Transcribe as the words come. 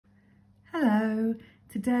Hello,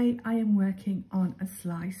 today I am working on a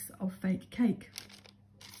slice of fake cake.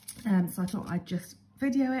 So I thought I'd just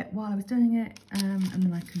video it while I was doing it and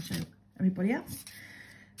then I can show everybody else.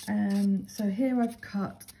 So here I've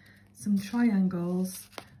cut some triangles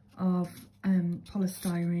of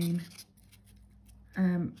polystyrene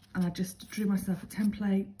and I just drew myself a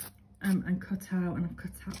template and I've cut out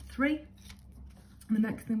 3. And the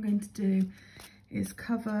next thing I'm going to do is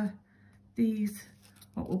cover these,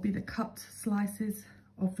 what will be the cut slices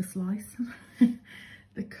of the slice,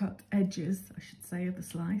 the cut edges, I should say, of the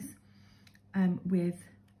slice, with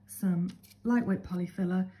some lightweight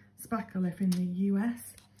polyfiller spackle from the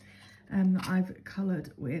US that I've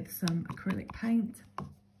coloured with some acrylic paint.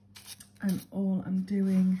 And all I'm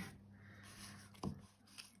doing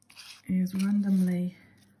is randomly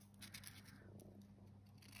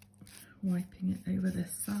wiping it over the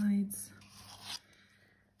sides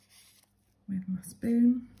with my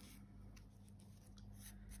spoon.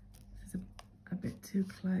 It's a bit too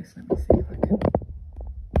close. Let me see if I can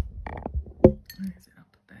raise it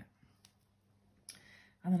up a bit.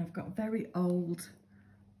 And then I've got a very old,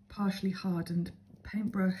 partially hardened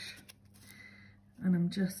paintbrush, and I'm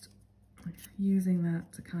just using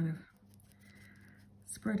that to kind of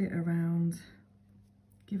spread it around,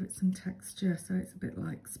 give it some texture so it's a bit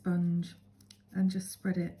like sponge, and just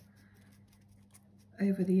spread it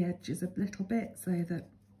over the edges a little bit so that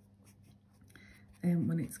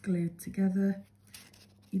when it's glued together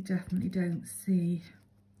you definitely don't see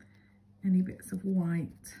any bits of white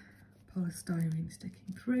polystyrene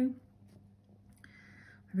sticking through.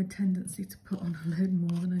 I have a tendency to put on a load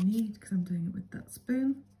more than I need because I'm doing it with that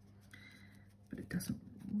spoon, but it doesn't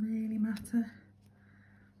really matter.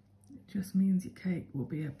 It just means your cake will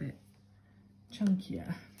be a bit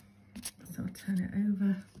chunkier. So I'll turn it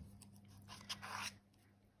over.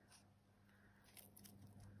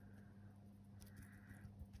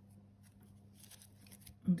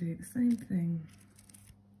 And do the same thing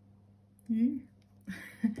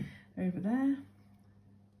over there.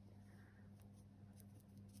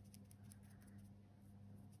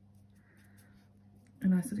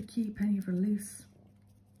 And I sort of keep any of the loose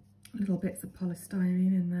little bits of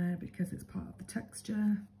polystyrene in there because it's part of the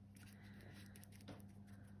texture.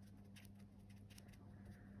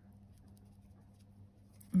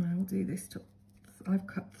 And I will do this to, I've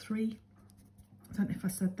cut 3. I don't know if I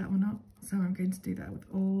said that or not. So I'm going to do that with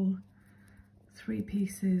all 3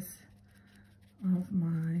 pieces of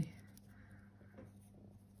my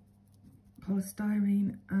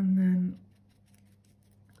polystyrene and then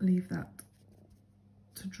leave that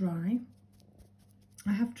to dry.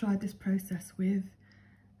 I have tried this process with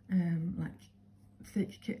like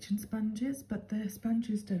thick kitchen sponges, but the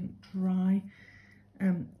sponges don't dry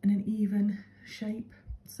in an even shape,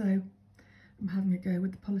 so I'm having a go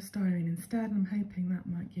with the polystyrene instead, and I'm hoping that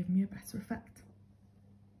might give me a better effect.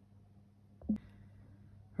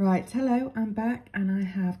 Right, hello, I'm back, and I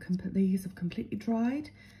have these have completely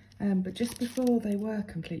dried, but just before they were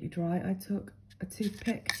completely dry I took a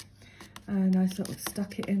toothpick and I sort of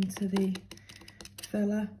stuck it into the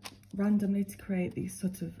filler randomly to create these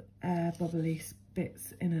sort of air bubbly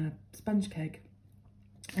bits in a sponge cake.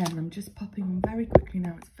 And I'm just popping them very quickly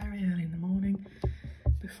now. It's very early in the morning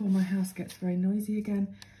before my house gets very noisy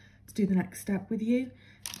again to do the next step with you.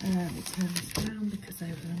 We'll turn this around because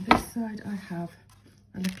over on this side I have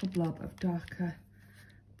a little blob of darker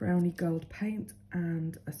browny gold paint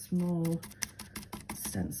and a small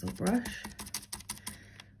stencil brush.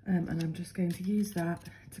 And I'm just going to use that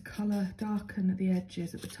to colour, darken the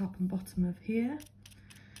edges at the top and bottom of here,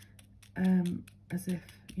 as if,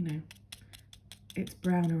 you know, it's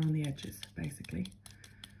browner on the edges, basically.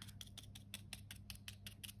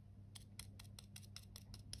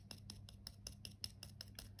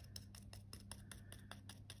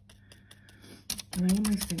 And I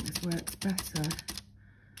almost think this works better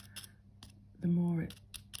the more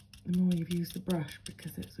you've used the brush,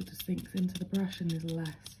 because it sort of sinks into the brush and there's less.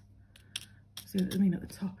 So I mean, at the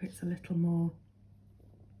top it's a little more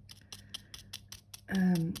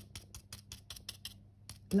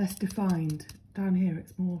less defined. Down here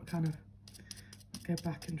it's more kind of, I'll go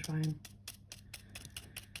back and try and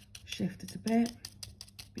shift it a bit,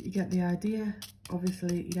 but you get the idea.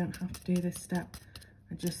 Obviously you don't have to do this step.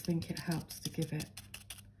 I just think it helps to give it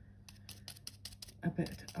a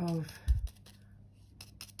bit of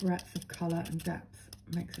breadth of colour and depth,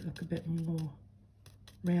 makes it look a bit more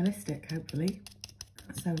realistic, hopefully.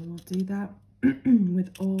 So we'll do that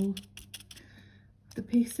with all the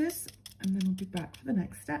pieces and then we'll be back for the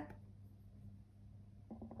next step.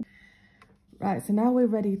 Right, so now we're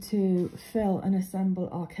ready to fill and assemble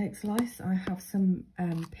our cake slice. I have some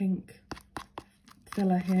pink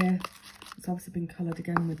filler here. It's obviously been coloured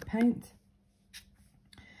again with paint.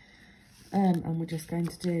 And we're just going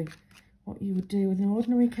to do what you would do with an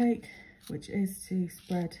ordinary cake, which is to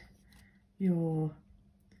spread your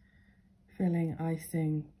filling,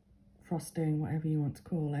 icing, frosting, whatever you want to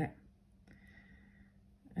call it,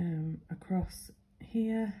 across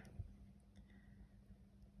here.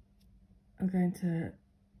 I'm going to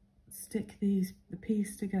stick the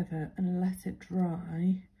piece together and let it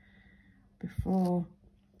dry before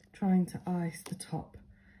trying to ice the top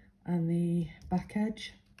and the back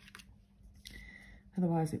edge.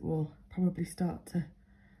 Otherwise it will probably start to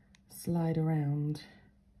slide around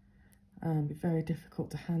and be very difficult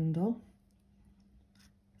to handle.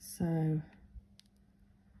 So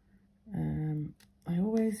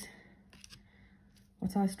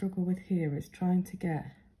what I struggle with here is trying to get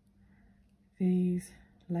these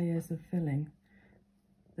layers of filling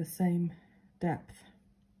the same depth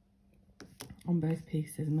on both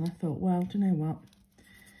pieces. And I thought, well, do you know what?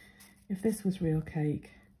 If this was real cake,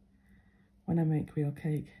 when I make real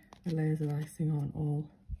cake, the layers of icing aren't all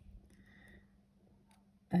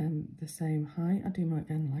the same height. I do my,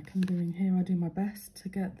 again, like I'm doing here, I do my best to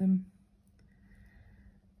get them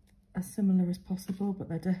as similar as possible, but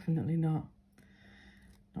they're definitely not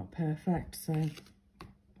perfect. So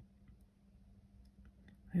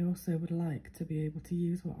I also would like to be able to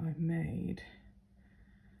use what I've made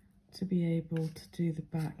to be able to do the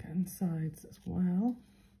back and sides as well.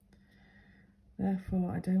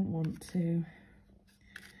 Therefore, I don't want to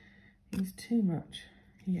use too much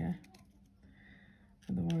here,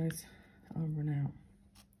 otherwise I'll run out.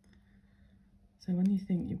 So when you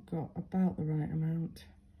think you've got about the right amount,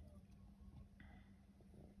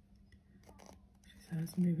 she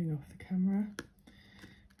says, moving off the camera,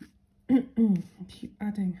 keep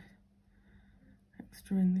adding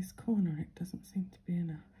extra in this corner, it doesn't seem to be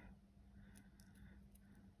enough.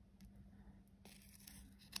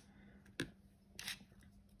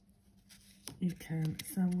 You can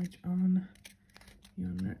sandwich on your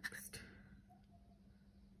next.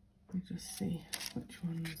 Let me just see which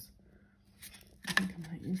ones. I think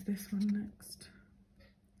I might use this one next.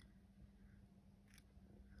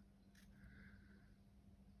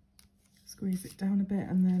 Squeeze it down a bit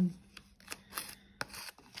and then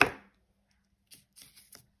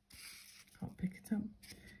can't pick it up.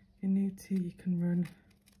 If you need to, you can run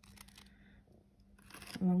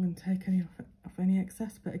along and take any off any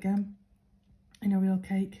excess, but again, in a real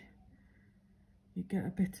cake, you get a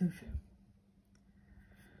bit of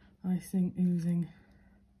icing oozing.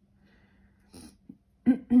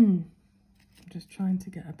 I'm just trying to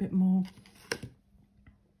get a bit more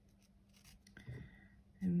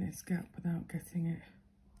in this gap without getting it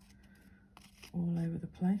all over the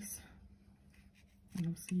place. And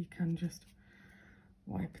obviously you can just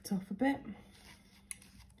wipe it off a bit.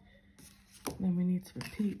 Then we need to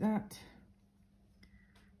repeat that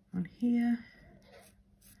on here.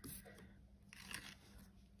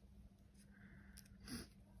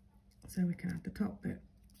 So we can add the top bit.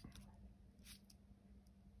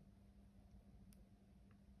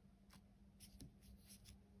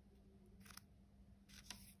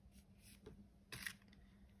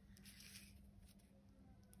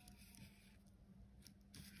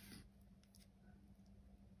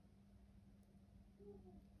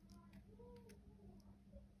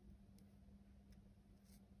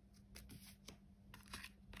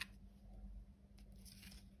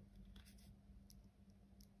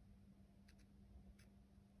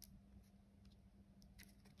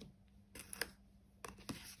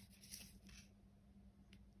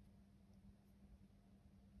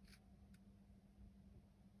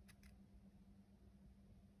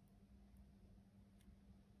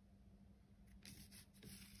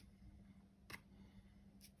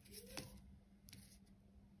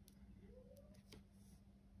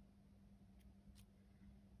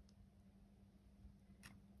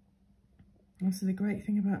 Also, the great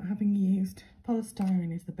thing about having used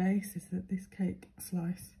polystyrene as the base is that this cake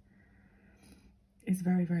slice is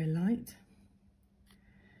very, very light.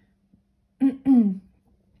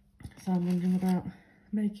 So I'm wondering about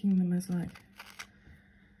making them as like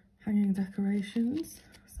hanging decorations,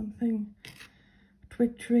 something,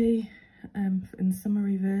 twig tree in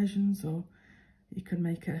summery versions, or you could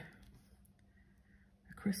make a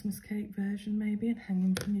Christmas cake version maybe and hang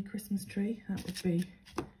them from your Christmas tree. That would be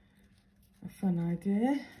a fun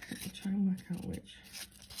idea. Let me try and work out which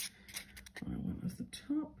one I want as the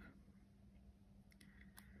top.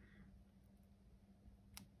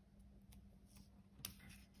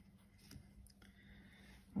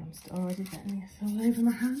 I'm just already getting this all over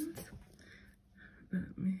my hands.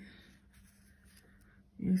 Let me,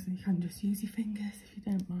 yeah, you can just use your fingers if you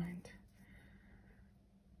don't mind.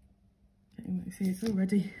 You see it's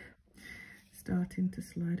already starting to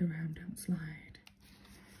slide around, don't slide.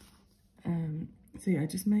 So yeah,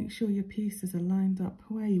 just make sure your pieces are lined up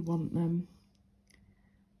where you want them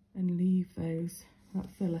and leave that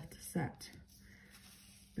filler to set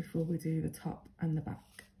before we do the top and the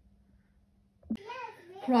back.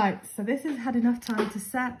 Right, so this has had enough time to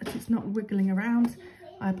set, it's not wiggling around.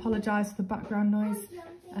 I apologise for the background noise.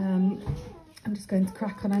 I'm just going to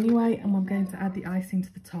crack on anyway, and I'm going to add the icing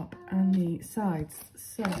to the top and the sides.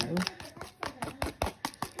 So,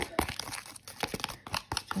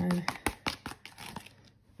 try and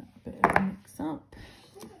a bit of a mix up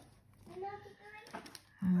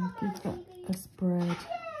and give that a spread.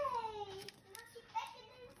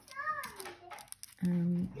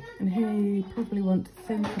 And here you probably want to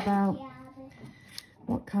think about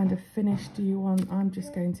what kind of finish do you want. I'm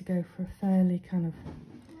just going to go for a fairly kind of,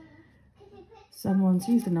 someone's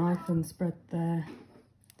used a knife and spread their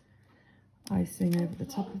icing over the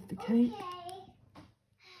top of the cake.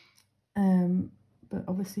 But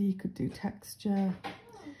obviously you could do texture,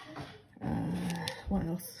 what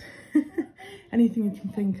else? Anything you can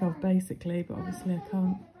think of basically, but obviously I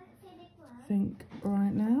can't think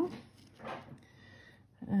right now.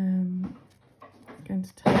 Going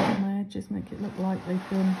to tighten my edges, make it look like they've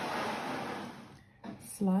been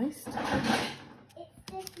sliced.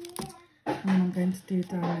 And I'm going to do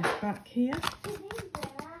down this back here. I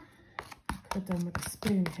could have done with a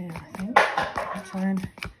spoon here, I think. I'll try and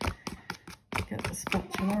get the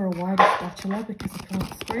spatula, or a wider spatula, because I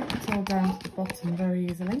can't scrape it all down to the bottom very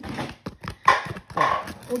easily.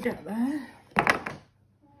 But we'll get there.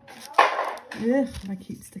 Ugh, I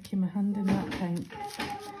keep sticking my hand in that paint.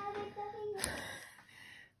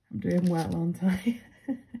 I'm doing well, aren't I?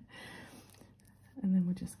 And then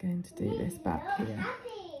we're just going to do this back here.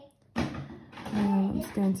 I'm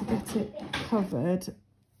just going to get it covered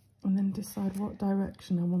and then decide what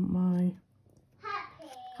direction I want my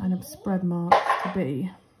kind of spread mark to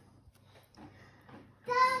be.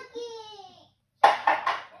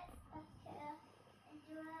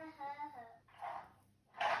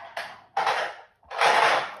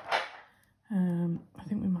 I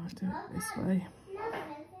think we might do it this way.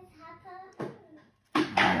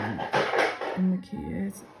 And the key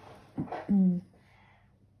is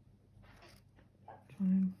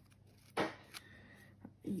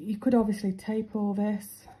you could obviously tape all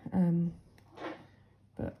this,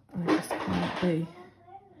 but I just can't be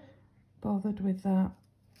bothered with that.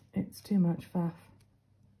 It's too much faff.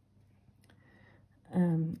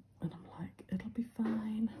 And I'm like, it'll be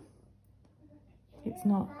fine. It's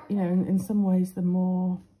not, you know, in some ways the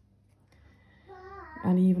more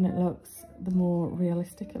uneven it looks, the more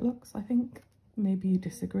realistic it looks, I think. Maybe you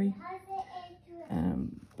disagree.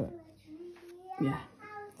 But yeah,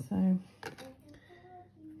 so I'm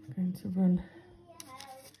going to run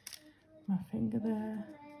my finger there.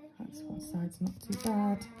 That's one side's not too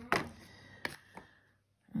bad.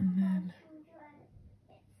 And then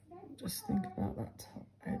just think about that top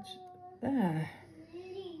edge there.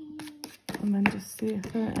 And then just see if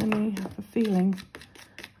there are any, have a feeling.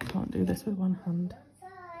 I can't do this with one hand.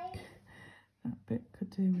 That bit could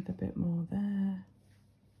do with a bit more there.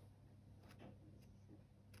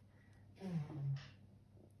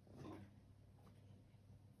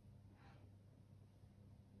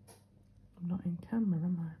 I'm not in camera,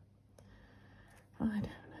 am I? I don't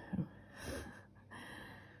know.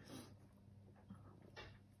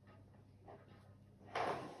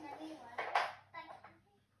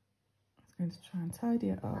 I'm going to try and tidy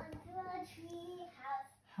it up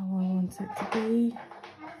how I want it to be.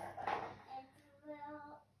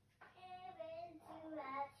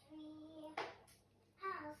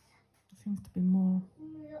 It seems to be more.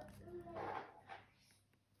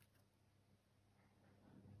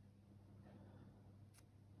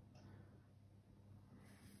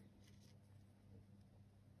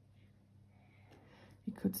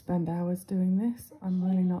 You could spend hours doing this. I'm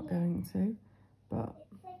really not going to, but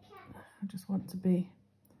I just want to be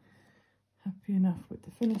happy enough with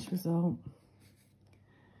the finished result,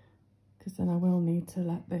 because then I will need to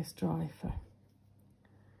let this dry for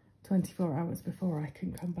 24 hours before I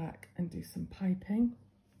can come back and do some piping.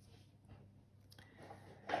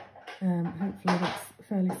 Hopefully that's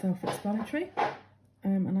fairly self-explanatory,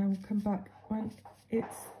 and I will come back when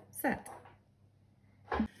it's set.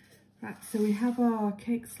 Right, so we have our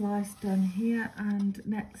cake slice done here, and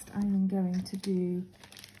next I'm going to do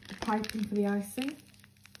the piping for the icing.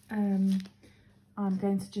 I'm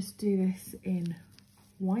going to just do this in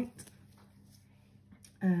white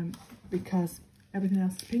because everything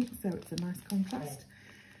else is pink, so it's a nice contrast.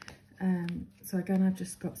 So again, I've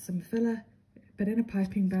just got some filler, but in a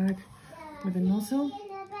piping bag with a nozzle.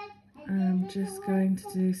 I'm just going to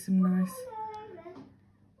do some nice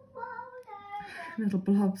little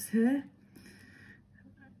blobs here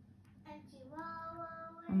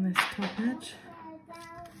on this top edge.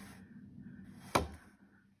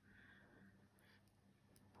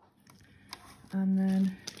 And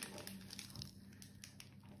then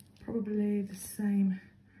probably the same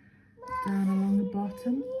down along the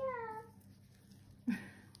bottom.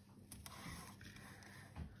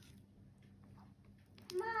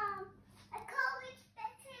 Mom, I can't reach the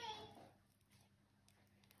tree.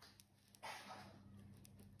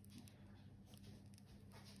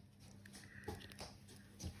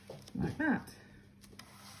 Like that.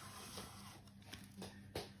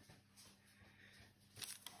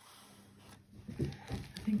 I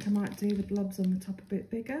think I might do the blobs on the top a bit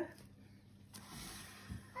bigger.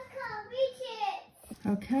 I can't reach it.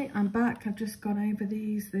 Okay, I'm back. I've just gone over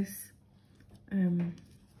this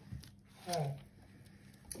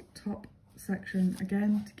top section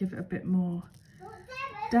again to give it a bit more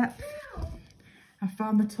depth. I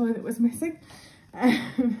found the toy that was missing.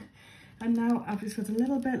 And now I've just got a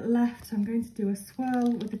little bit left. So I'm going to do a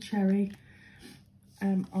swirl with the cherry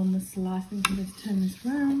on the slice. I think I'm going to turn this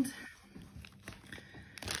round.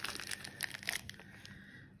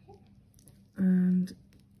 And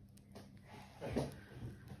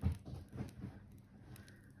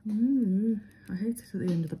I hate it at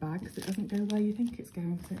the end of the bag because it doesn't go where you think it's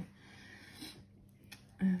going to.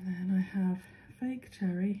 And then I have fake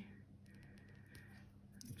cherry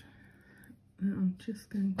that I'm just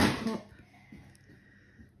going to pop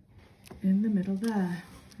in the middle there.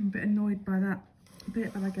 I'm a bit annoyed by that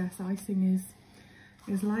bit, but I guess icing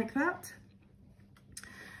is like that.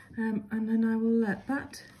 And then I will let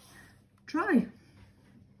that dry.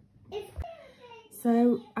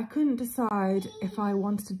 So I couldn't decide if I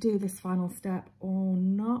wanted to do this final step or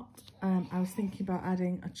not. I was thinking about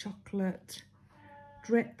adding a chocolate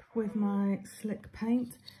drip with my slick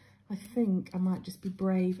paint. I think I might just be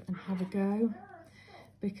brave and have a go,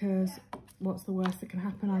 because what's the worst that can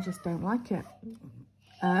happen? I just don't like it.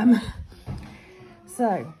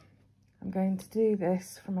 So I'm going to do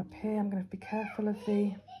this from up here. I'm going to be careful of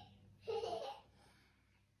the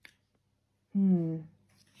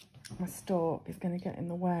my stalk is going to get in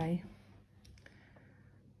the way.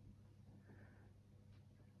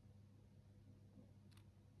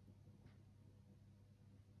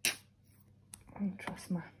 I trust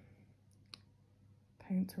my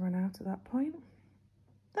paint to run out at that point.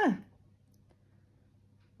 There.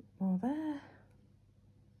 More there.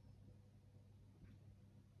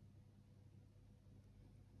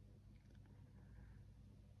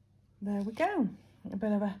 There we go. A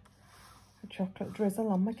bit of a chocolate drizzle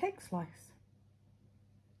on my cake slice.